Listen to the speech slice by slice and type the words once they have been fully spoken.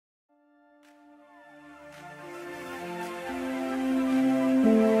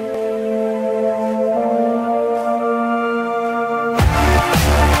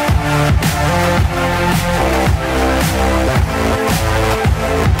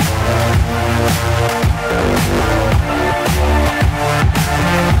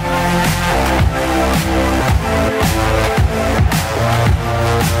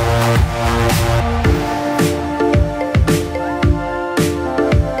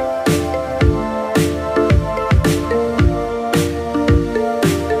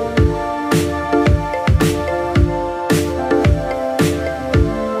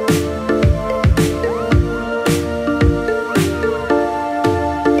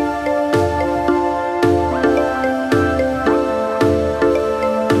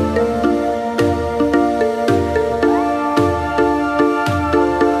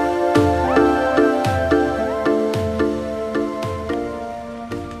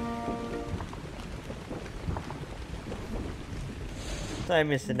So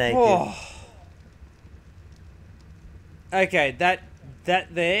Mr. Naked. Oh. Okay, that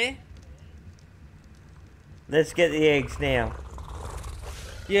there. Let's get the eggs now.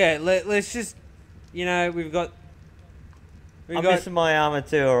 Yeah, let's just, you know, we've got. I'm missing my armor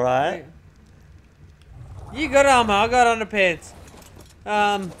too, alright? You got armor, I got underpants.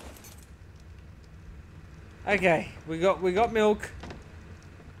 Okay, we got milk.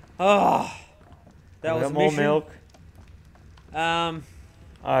 Oh, that was got a more mission. milk.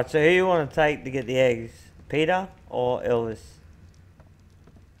 Alright, so who you want to take to get the eggs? Peter or Elvis?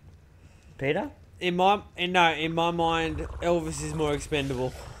 Peter? In my mind, Elvis is more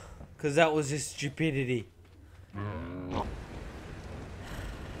expendable, because that was just stupidity.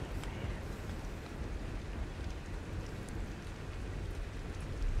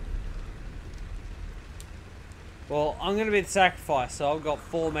 Well, I'm gonna be the sacrifice, so I've got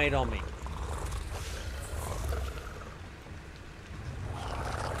 4 meat on me.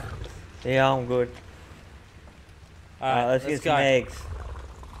 Yeah, I'm good. Alright, let's get some eggs.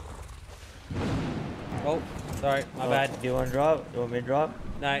 Oh, sorry, my bad. Do you want to drive? Do you want me to drive?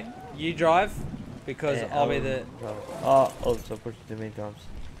 No, you drive, because Yeah, I'll be the... Oh, so push it too many times.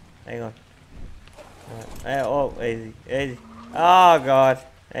 Hang on. Oh, easy, easy. Oh, God.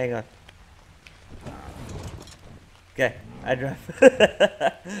 Hang on. Okay, I drive.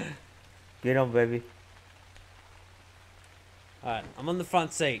 Get on, baby. Alright, I'm on the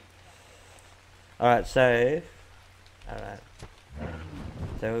front seat. Alright, so... Alright.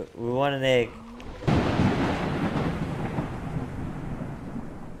 So, we want an egg.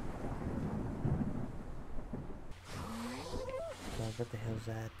 God, what the hell's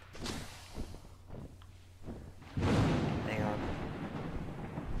that? Hang on.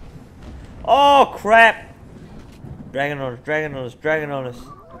 Oh, crap! Dragging on us, dragging on us, dragging on us.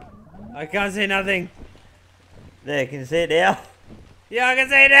 I can't see nothing. There, can you see it now? Yeah, I can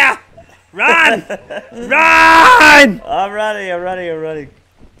see it now! Run! Run! I'm running.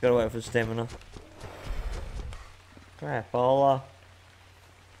 Gotta wait for stamina. Crapola.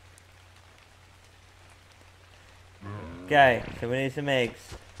 Okay, so we need some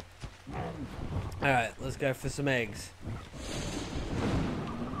eggs. Alright, let's go for some eggs.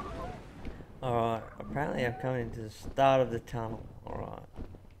 Alright, apparently I'm coming to the start of the tunnel. Alright.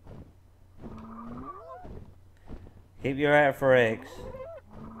 Keep your eye out for eggs.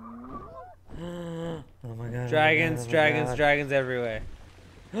 Oh my god. Dragons, dragons everywhere.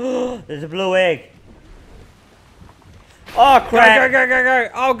 There's a blue egg. Oh crap! Go!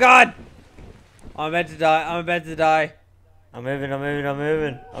 Oh god! I'm about to die. I'm moving.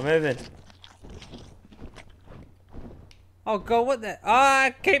 Oh god, what the?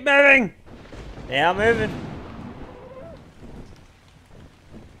 Ah, keep moving! Yeah, I'm moving.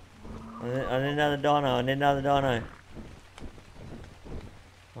 I need another dino.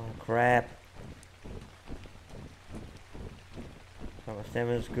 Oh crap. Oh, my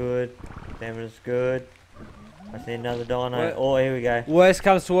stamina's good. I see another dino. Oh, here we go. Worst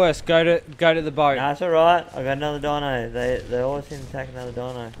comes to worst, go to the boat. No, it's alright. I got another dino. They always seem to attack another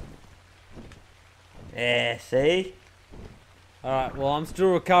dino. Yeah, see? Alright, well I'm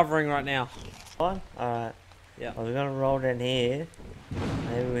still recovering right now. Alright. Yeah. I was gonna roll down here.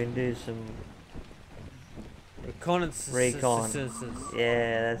 Maybe we can do some recon.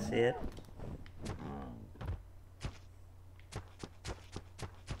 Yeah, that's it.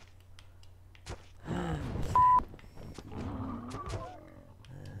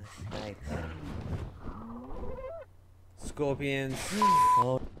 Snakes. Scorpions.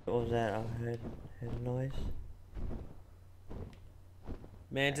 Oh, what was that? I heard a noise.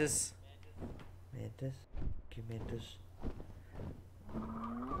 Mantis. Mantis? Mantis.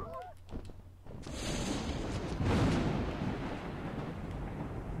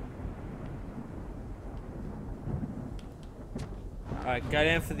 Alright, go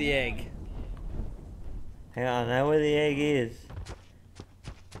down for the egg. Hang on, I know where the egg is.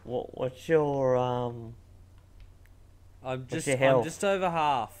 What's your I'm just over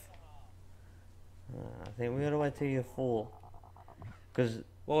half. I think we gotta wait till you're full. Cause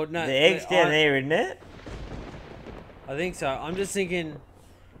no, the egg's down there, isn't it? I think so. I'm just thinking,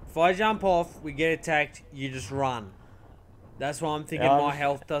 if I jump off, we get attacked, you just run. That's why I'm thinking my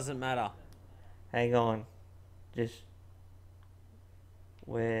health doesn't matter. Hang on.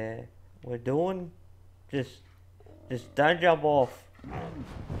 We're doing, just don't jump off.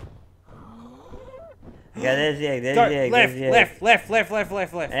 Okay, there's the egg, Left.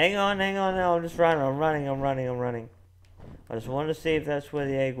 Hang on, no, I'm just running, I'm running. I just wanted to see if that's where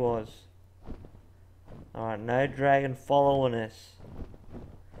the egg was. Alright, no dragon following us.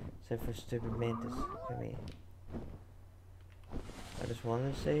 Except for stupid mantis. Come here. I just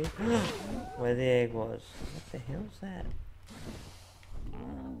wanted to see where the egg was. What the hell's that?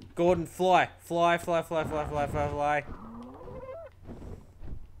 Gordon, fly. Fly, fly, fly, fly, fly, fly, fly.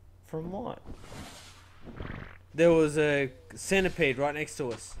 From what? There was a centipede right next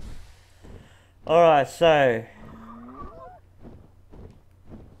to us. Alright, so.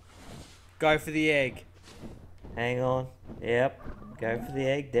 Go for the egg. Hang on. Yep. Go for the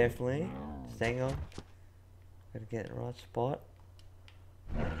egg, definitely. Just hang on. Gotta get in the right spot.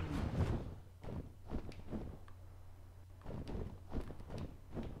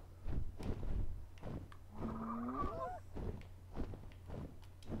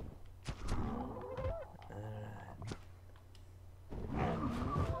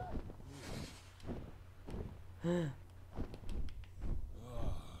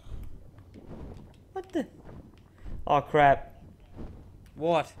 What the? Oh crap.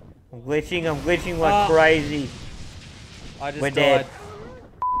 What? I'm glitching like crazy. I just We're died. dead.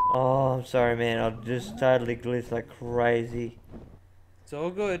 Oh, I'm sorry, man. I just totally glitched like crazy. It's all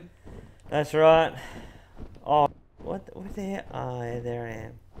good. That's right. Oh, what the hell? Oh, yeah, there I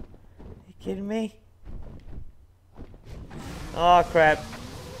am. Are you kidding me? Oh, crap.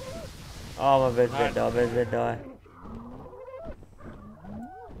 Oh, my bed's gonna die, bed's gonna die.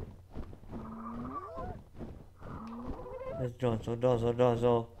 Let's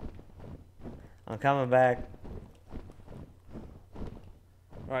Donzo. I'm coming back.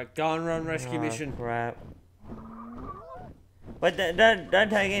 Alright, go and run rescue mission. Crap. But don't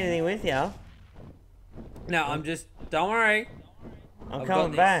take anything with you. No, I'm just. Don't worry. I'm I've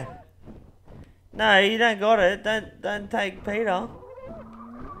coming got back. No, you don't got it. Don't take Peter.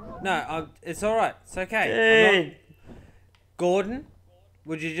 No, it's alright. It's okay. Dude. Gordon,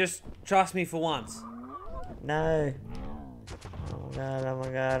 would you just trust me for once? No. Oh my god, oh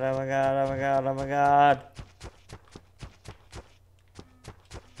my god, oh my god, oh my god, oh my god.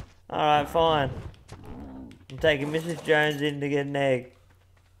 Alright, fine. I'm taking Mrs. Jones in to get an egg.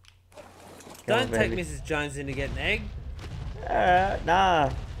 Don't take Mrs. Jones in to get an egg. Nah.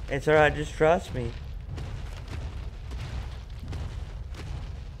 It's alright, just trust me.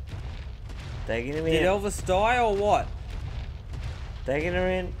 Taking him in. Did Elvis die or what? Taking her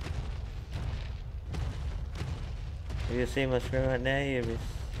in. If you see my screen right now, you'll be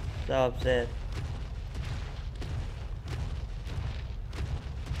so upset.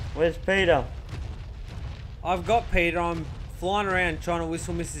 Where's Peter? I've got Peter. I'm flying around trying to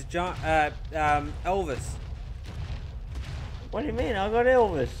whistle Mrs. Elvis. What do you mean? I got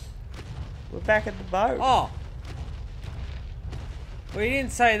Elvis. We're back at the boat. Oh. Well, you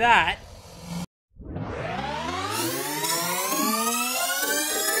didn't say that.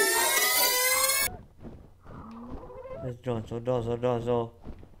 Let's Donzo.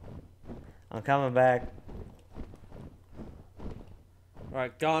 I'm coming back.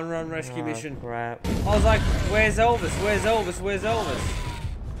 Right, go and run rescue mission. Crap. I was like, where's Elvis? Where's Elvis? Where's Elvis?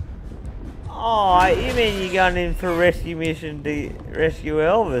 Oh, you mean you're going in for a rescue mission to rescue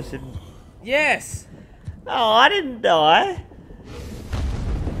Elvis? And... Yes. Oh, I didn't die.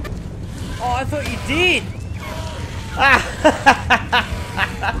 Oh, I thought you did.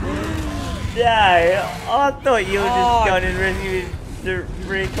 No, I thought you were just going in rescue to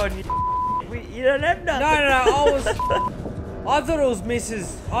recon you don't have nothing. No, I thought it was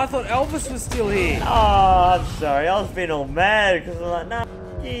Mrs. I thought Elvis was still here. Oh, I'm sorry. I was being all mad because I'm like, no,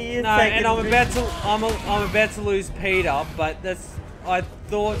 you're no, and I'm about to lose Peter, but that's I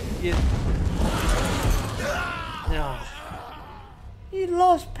thought you. No. You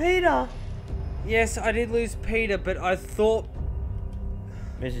lost Peter. Yes, I did lose Peter, but I thought.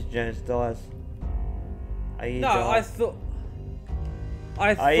 Mrs. Jones dies. Are you no, die? I thought.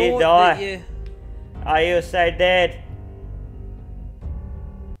 Are you die? That you. Are you so dead?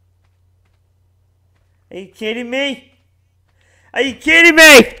 Are you kidding me? Are you kidding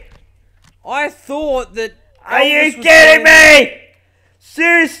me? I thought that. Are you kidding me?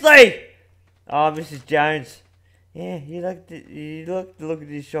 Seriously? Oh, Mrs. Jones. Yeah, look at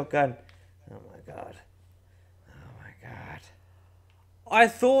this shotgun. Oh my god. Oh my god. I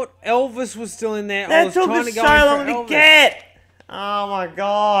thought Elvis was still in there. That I was took trying us to go so long in for to Elvis. get. Oh my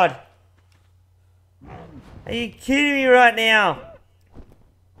god. Are you kidding me right now?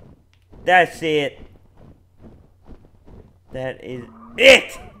 That's it. That is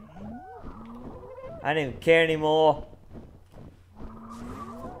it. I don't even care anymore.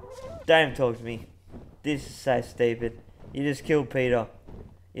 Don't even talk to me. This is so stupid. You just killed Peter.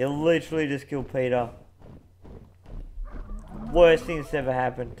 You literally just killed Peter. Worst thing that's ever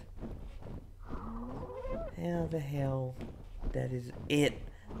happened. How the hell? That is it.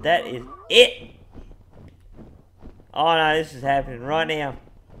 That is it. Oh no, this is happening right now.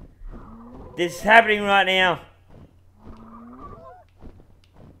 This is happening right now.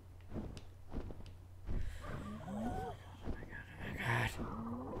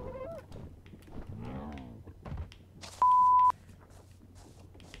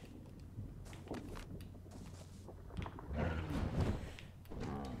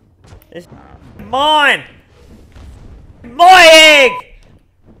 This is mine! My egg!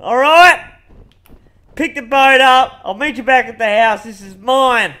 Alright? Pick the boat up. I'll meet you back at the house. This is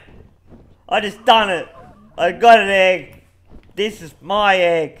mine. I just done it. I got an egg. This is my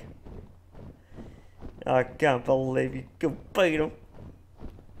egg. I can't believe you could beat him.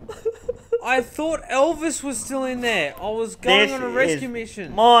 I thought Elvis was still in there. I was going on a rescue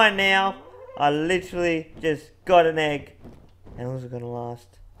mission. Mine now. I literally just got an egg. How long is it gonna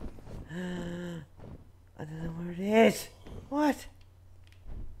last? I don't know where it is. What?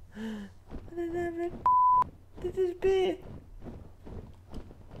 I don't have it. Did this bear?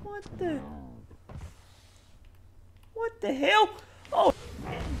 What the? What the hell? Oh!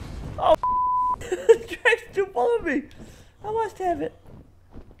 Oh! The track's still following me. I must have it.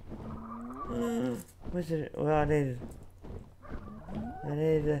 Where's it? Well, I need it.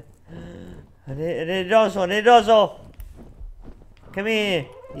 I need a dinosaur. I need a dinosaur. Come here.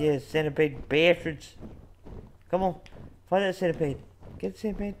 Yeah, centipede bastards. Come on. Find that centipede. Get the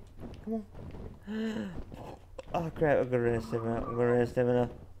centipede. Come on. Oh crap, I'm gonna run out of stamina. I'm gonna run out of stamina.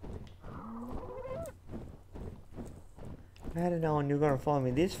 I hadn't known you were gonna follow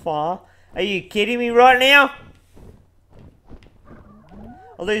me this far. Are you kidding me right now?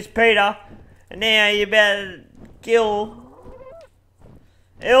 I lose Peter, and now you're about to kill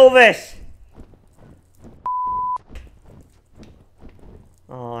Elvis.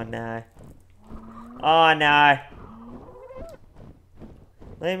 Oh no. Oh no.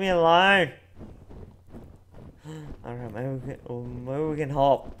 Leave me alone. Alright, maybe we can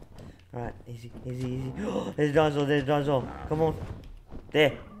hop. Alright, easy, easy, easy. There's a dinosaur, there's a dinosaur. Come on.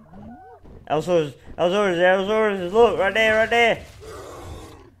 There. Allosaurus, Allosaurus, Allosaurus. Look, right there, right there.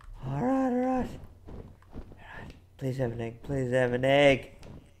 Alright, alright. Alright. Please have an egg, please have an egg.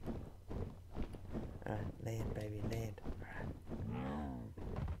 Alright, land, baby, land. Alright.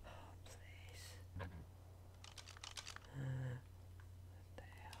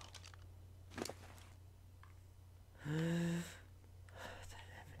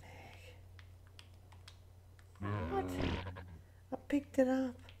 What? I picked it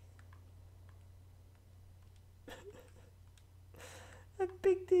up. I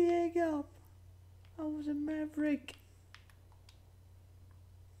picked the egg up. I was a maverick.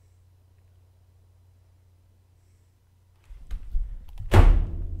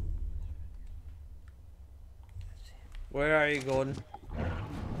 Where are you, Gordon?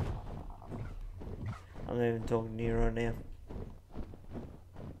 I'm not even talking to you right now.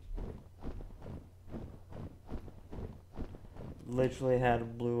 Literally had a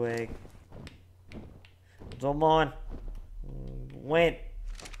blue egg. It's all mine. Went.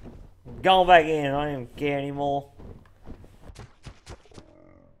 Going back in. I don't even care anymore.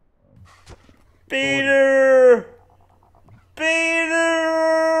 Peter! Peter!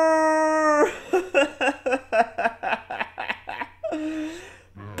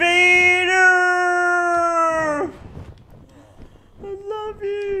 Peter! I love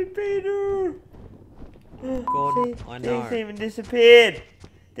you, Peter! Gordon, I know. Things even disappeared.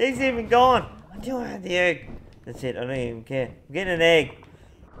 Things even gone. I don't have the egg. That's it. I don't even care. I'm getting an egg.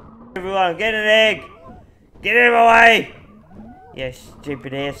 Everyone, I'm getting an egg. Get out of my way. Yes,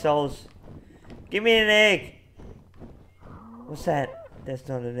 stupid assholes. Give me an egg. What's that? That's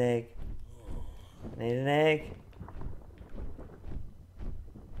not an egg. I need an egg.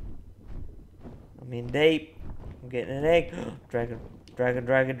 I'm in deep. I'm getting an egg. Dragon, dragon,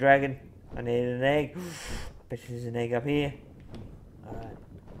 dragon, dragon. I need an egg. Bet there's an egg up here. Alright.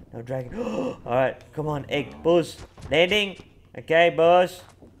 No dragon. Alright, come on, egg. Buzz. Landing. Okay, Buzz.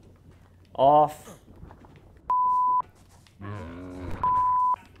 Off.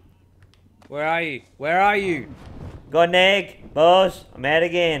 Where are you? Where are you? Got an egg. Buzz. I'm out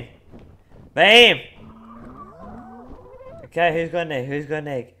again. Bam! Okay, who's got an egg? Who's got an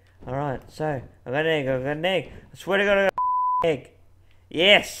egg? Alright, so, I got an egg. I got an egg. I swear to God, I got an egg.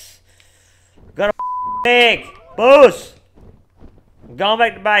 Yes! Got an egg. Buzz! I'm going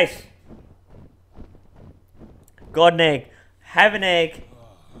back to base. Got an egg. Have an egg.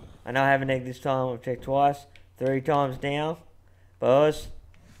 I know I have an egg this time. I've checked twice. 3 times now. Buzz.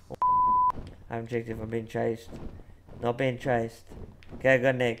 I haven't checked if I'm being chased. Not being chased. Okay, I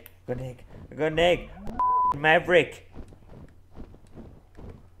got an egg. Got an egg. I got an egg. Maverick.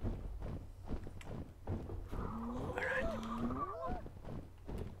 Alright.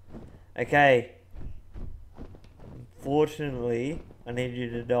 Okay. Fortunately, I need you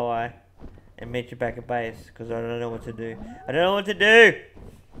to die and meet you back at base because I don't know what to do. I don't know what to do.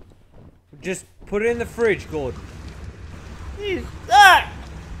 Just put it in the fridge, Gordon. You suck.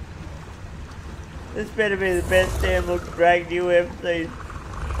 This better be the best damn look dragon you ever seen.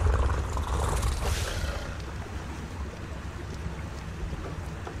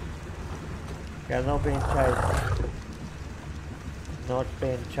 Okay, I'm not being chased. Not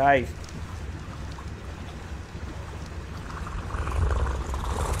being chased.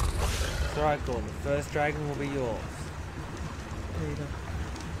 It's alright, Gordon. The first dragon will be yours.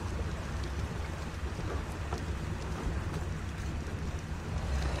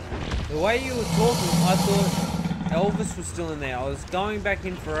 The way you were talking, I thought Elvis was still in there. I was going back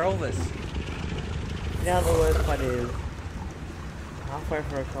in for Elvis. Now the worst part is, halfway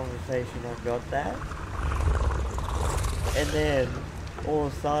through a conversation I got that. And then, all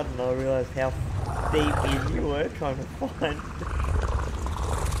of a sudden I realised how deep in you were trying to find.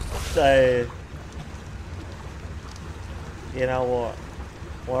 So, you know what?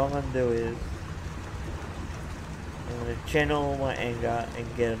 What I'm going to do is, I'm going to channel my anger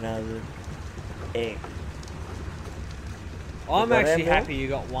and get another egg. I'm actually happy you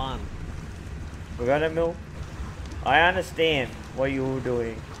got one. We got that milk? I understand what you were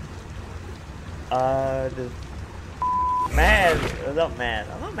doing. Just mad. Not mad.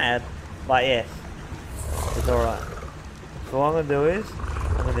 I'm not mad. But yes. It's alright. So what I'm going to do is,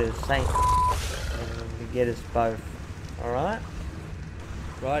 I'm going to do the same. I'm going to get us both. Alright?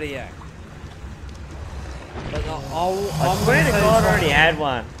 Rightio. But no, I swear to God I already had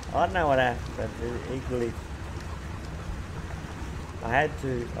one. I don't know what happened, but equally. I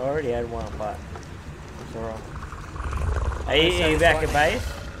already had one, but it's alright. Are you back at base?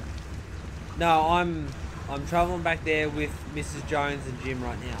 No, I'm travelling back there with Mrs. Jones and Jim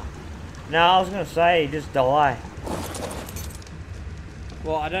right now. No, I was gonna say just die.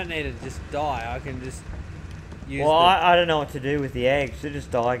 Well, I don't need to just die. I can just use. Well, I don't know what to do with the eggs. So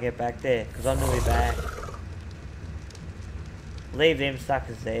just die, get back there, because I'm nearly back. Leave them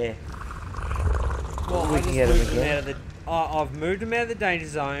suckers there. Well, I just moved them out of the. I've moved them out of the danger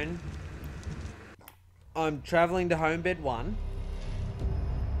zone. I'm travelling to home bed 1.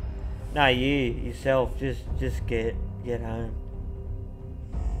 No, you yourself just get home.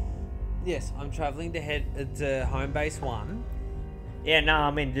 Yes, I'm travelling to head to home base 1. Yeah, no,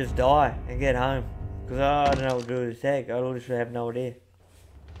 I mean just die and get home, because I don't know what to do with this egg. I literally have no idea.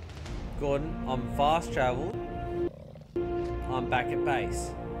 Gordon, I'm fast travel. I'm back at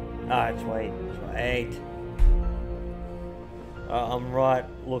base. Ah, sweet. I'm right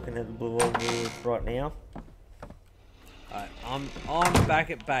looking at the blue log right now. Alright, I'm back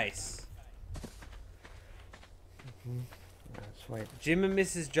at base. Sweet. Jim and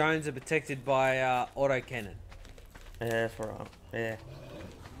Mrs. Jones are protected by autocannon. Yeah, that's right. Yeah.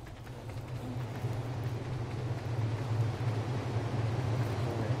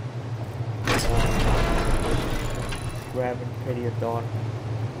 Grabbing Petty or Don.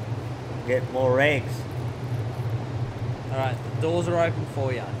 Get more eggs. Alright, the doors are open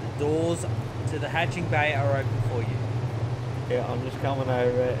for you. The doors to the hatching bay are open for you. Yeah, I'm just coming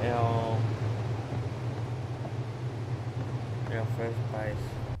over our first base.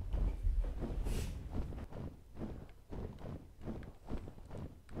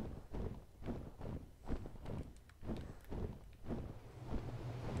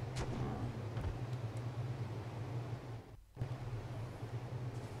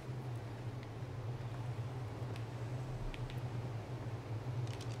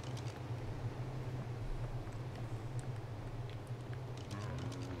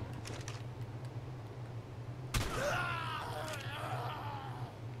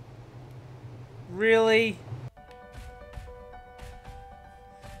 Really?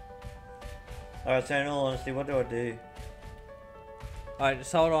 Alright, so in all honesty, what do I do? Alright,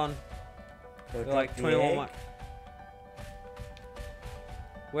 just hold on. Do I You're like drop the 21 egg? mi-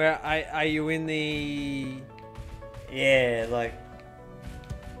 Where are you in the... Yeah, like...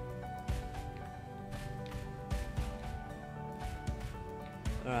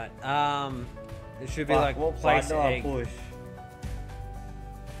 Alright, it should be Fuck, like what place button do I egg. push?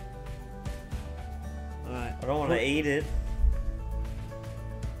 Alright. I don't want to eat it.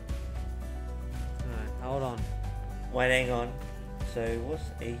 Alright, hold on. Wait, hang on. So, what's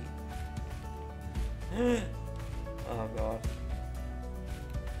eat? Oh god.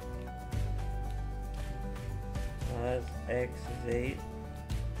 That's X is 8.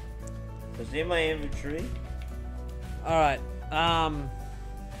 So it's in my inventory. Alright,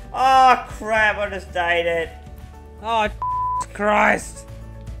 Oh crap, I just ate it. Oh, Christ!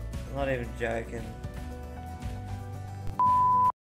 Not even joking.